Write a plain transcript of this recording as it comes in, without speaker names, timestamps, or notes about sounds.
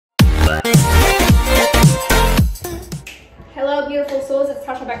Hello beautiful souls, it's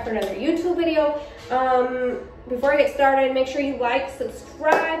Tasha back for another YouTube video. Before I get started, make sure you like,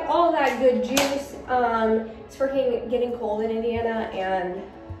 subscribe, all that good juice. It's freaking getting cold in Indiana and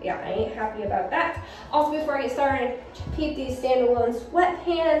yeah, I ain't happy about that. Also, before I get started, peep these standalone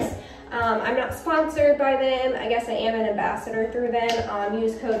sweatpants. I'm not sponsored by them. I guess I am an ambassador through them.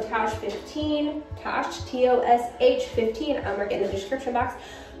 Use code TOSH15, TOSH, T-O-S-H 15. I'm working in the description box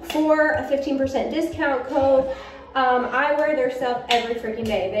for a 15% discount code. I wear their stuff every freaking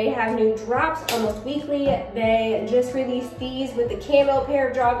day. They have new drops almost weekly. They just released these with the camo pair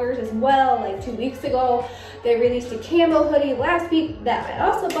of joggers as well, like 2 weeks ago. They released a camo hoodie last week that I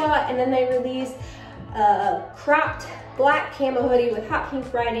also bought, and then they released a cropped black camo hoodie with hot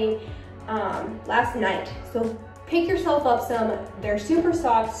pink writing last night. So pick yourself up some. They're super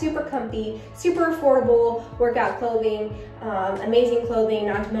soft, super comfy, super affordable workout clothing, amazing clothing,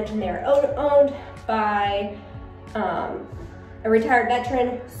 not to mention they're owned by a retired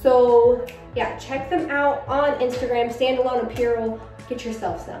veteran. So yeah, check them out on Instagram, Standalone Apparel, get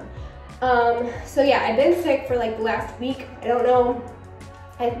yourself some. So yeah, I've been sick for like the last week. I don't know,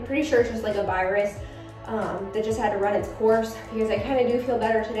 I'm pretty sure it's just like a virus that just had to run its course, because I kind of do feel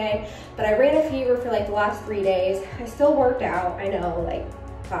better today, but I ran a fever for like the last 3 days. I still worked out. I know, like,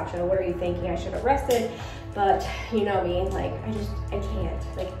 Tasha, what are you thinking? I should have rested, but you know me, like, I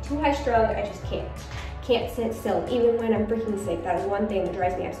can't, like, too high strung, I just can't sit still, even when I'm freaking sick. That is one thing that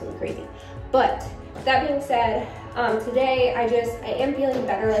drives me absolutely crazy. But that being said, today I am feeling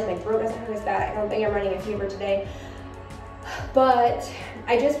better. Like, my throat doesn't hurt as bad. I don't think I'm running a fever today, but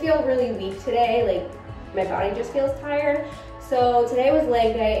I just feel really weak today. Like, my body just feels tired. So today was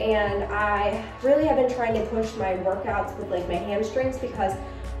leg day, and I really have been trying to push my workouts with like my hamstrings, because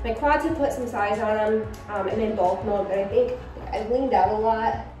my quads have put some size on them. I'm in bulk mode, but I think I've leaned out a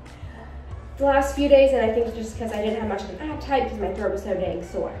lot the last few days, and I think it's just because I didn't have much of an appetite because my throat was so dang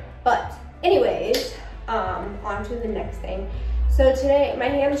sore. But anyways, on to the next thing. So today, my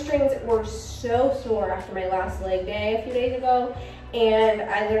hamstrings were so sore after my last leg day a few days ago, and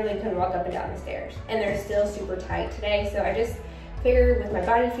I literally couldn't walk up and down the stairs, and they're still super tight today. So I just figured, with my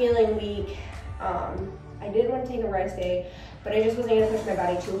body feeling weak, I did want to take a rest day, but I just wasn't gonna push my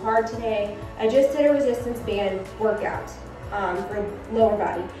body too hard today. I just did a resistance band workout for lower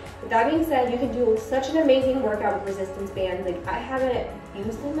body. With that being said, you can do such an amazing workout with resistance bands. Like, I haven't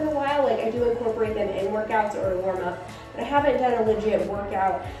used them in a while. Like, I do incorporate them in workouts or to warm up, but I haven't done a legit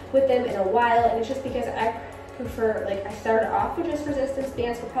workout with them in a while, and it's just because I prefer, like, I started off with just resistance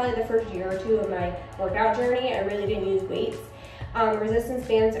bands for probably the first year or two of my workout journey. I really didn't use weights. Resistance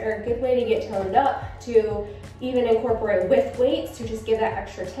bands are a good way to get toned up, to even incorporate with weights to just give that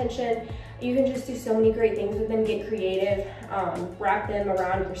extra tension. You can just do so many great things with them, get creative, wrap them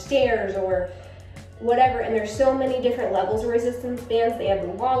around your stairs or whatever, and there's so many different levels of resistance bands. They have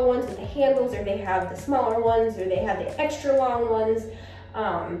the long ones with the handles, or they have the smaller ones, or they have the extra long ones.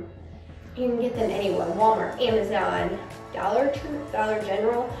 You can get them anywhere, Walmart, Amazon, Dollar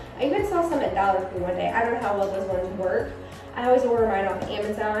General. I even saw some at Dollar Tree one day. I don't know how well those ones work. I always order mine off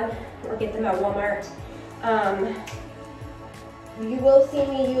Amazon or get them at Walmart. You will see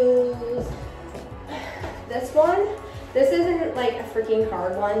me use this one. This isn't like a freaking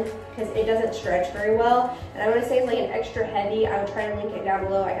hard one because it doesn't stretch very well. And I want to say it's like an extra heavy. I would try to link it down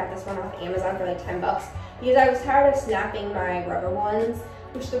below. I got this one off Amazon for like 10 bucks because I was tired of snapping my rubber ones,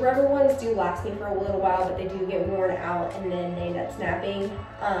 which the rubber ones do last me for a little while, but they do get worn out and then they end up snapping.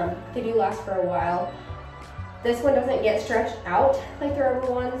 They do last for a while. This one doesn't get stretched out like the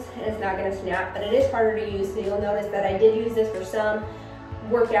rubber ones, and it's not gonna snap, but it is harder to use, so you'll notice that I did use this for some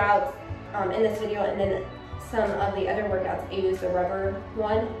workouts in this video, and then some of the other workouts I used the rubber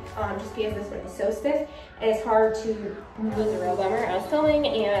one, just because this one is so stiff, and it's hard to move. The real bummer, I was filming,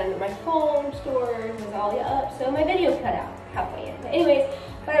 and my phone storage was all up, so my video cut out halfway in. But anyways,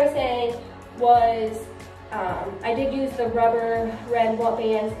 what I was saying was, I did use the rubber red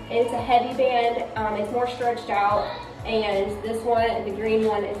band. It's a heavy band, it's more stretched out, and this one, the green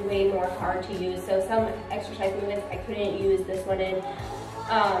one, is way more hard to use. So some exercise movements I couldn't use this one in.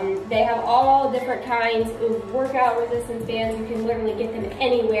 They have all different kinds of workout resistance bands. You can literally get them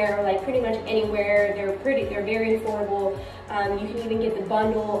anywhere, like pretty much anywhere. They're very affordable. You can even get the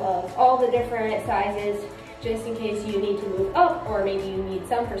bundle of all the different sizes, just in case you need to move up, or maybe you need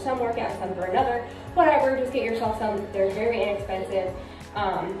some for some workout, some for another. Whatever, just get yourself some. They're very inexpensive.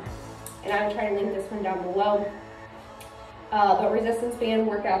 And I would try to link this one down below. But resistance band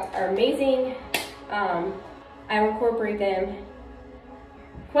workouts are amazing. I incorporate them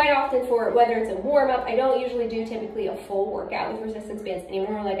quite often for whether it's a warm-up. I don't usually do typically a full workout with resistance bands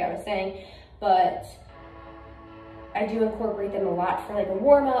anymore, like I was saying, but I do incorporate them a lot for like a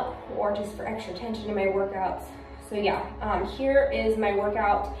warm-up or just for extra tension in my workouts. So yeah, here is my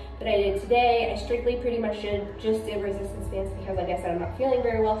workout that I did today. I strictly pretty much just did resistance bands because, like I said, I'm not feeling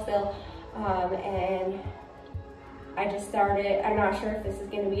very well still. And I just started. I'm not sure if this is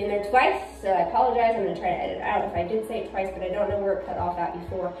going to be in there twice, so I apologize. I'm going to try to edit it out if I did say it twice, but I don't know where it cut off at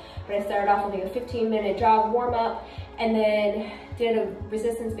before. But I started off with like a 15-minute jog warm-up, and then did a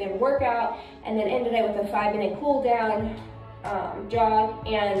resistance band workout, and then ended it with a 5-minute cool down jog,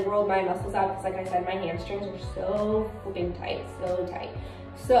 and rolled my muscles out because, like I said, my hamstrings are so flipping tight, so tight.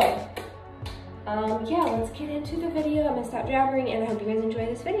 So yeah, let's get into the video. I'm gonna stop jabbering, and I hope you guys enjoy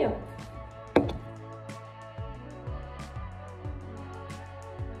this video.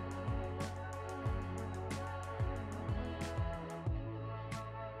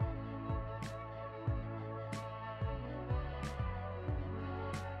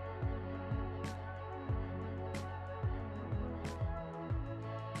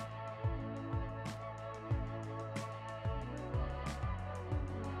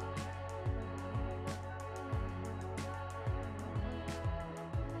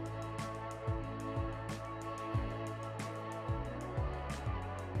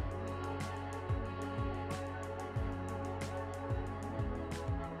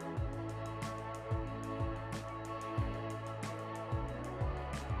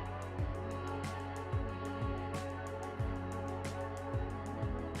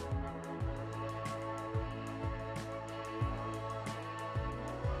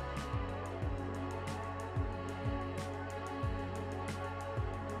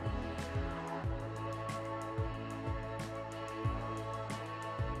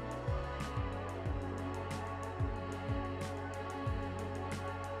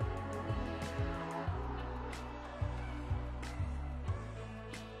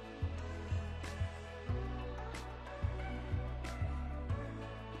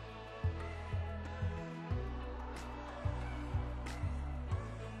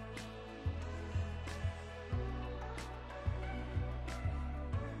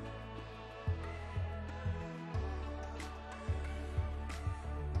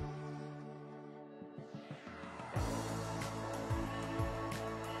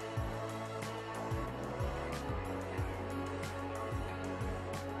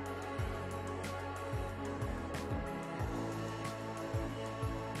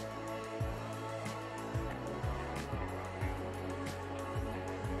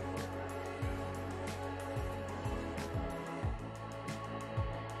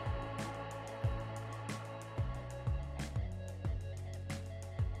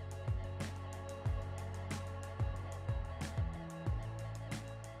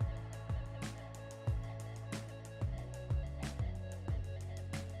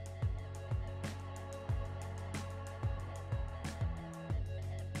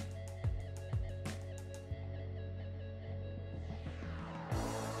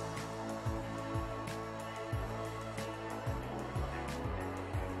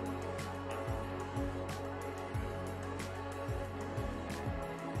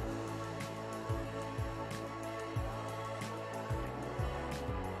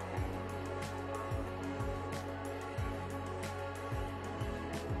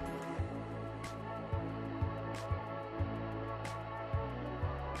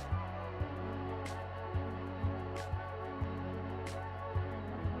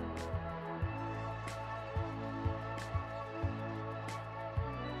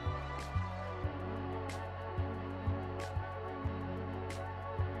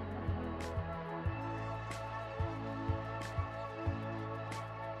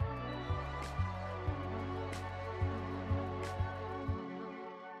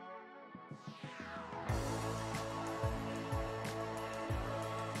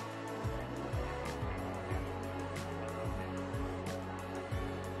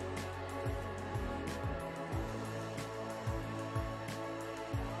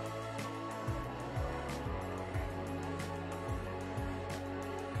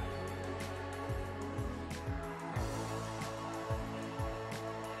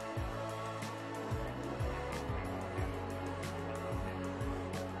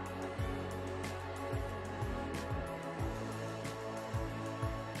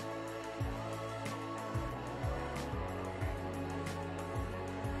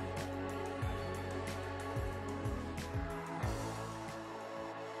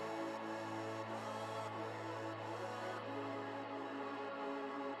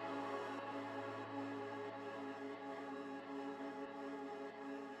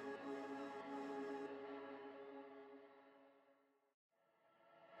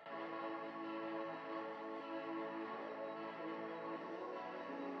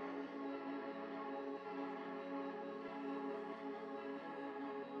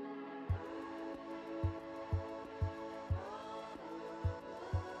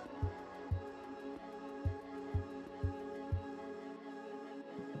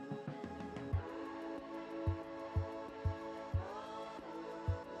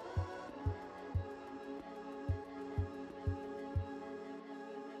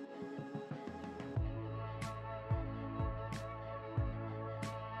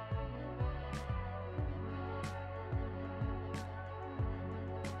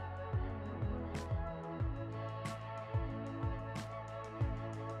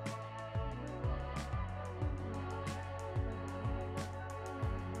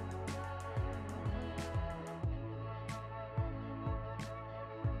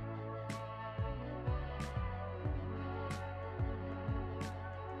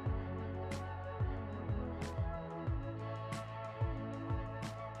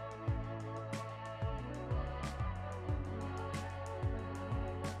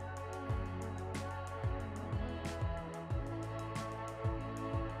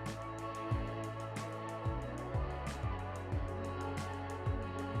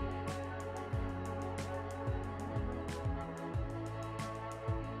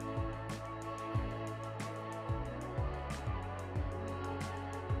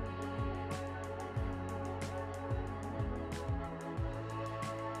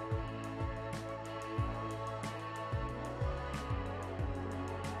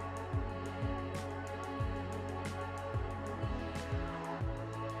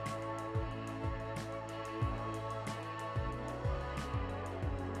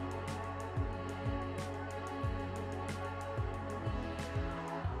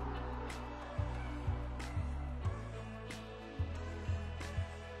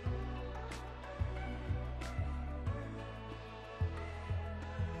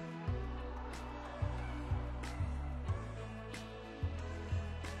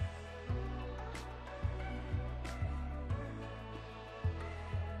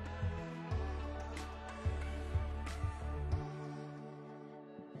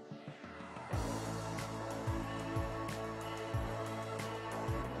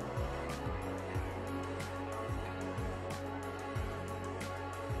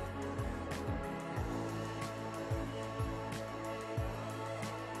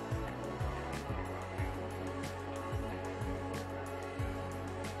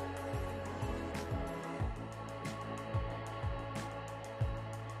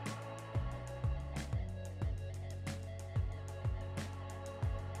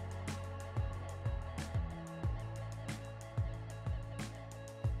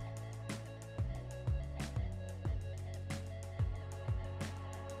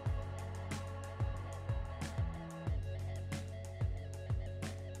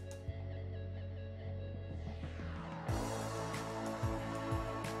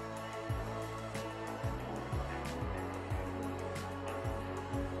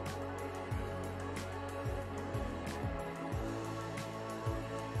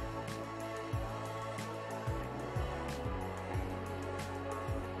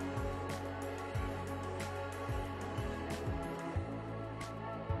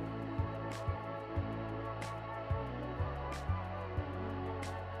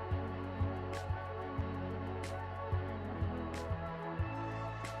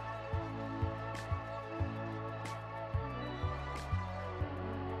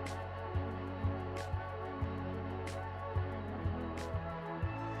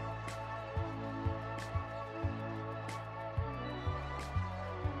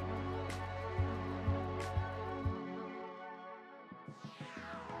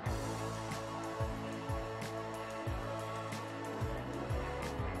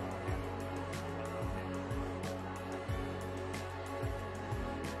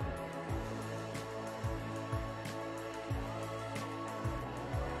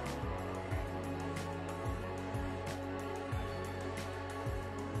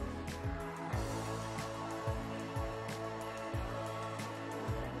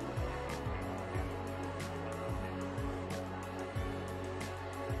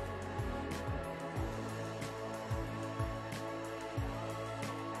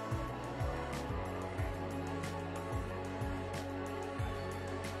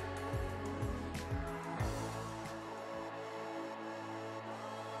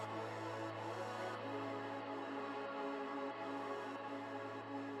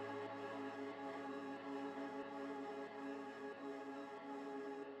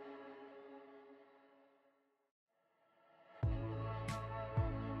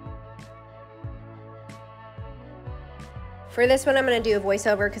 For this one, I'm going to do a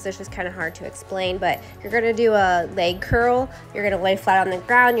voiceover because it's just kind of hard to explain, but you're going to do a leg curl. You're going to lay flat on the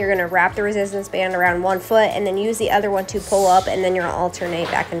ground. You're going to wrap the resistance band around one foot and then use the other one to pull up, and then you're going to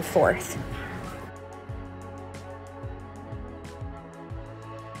alternate back and forth.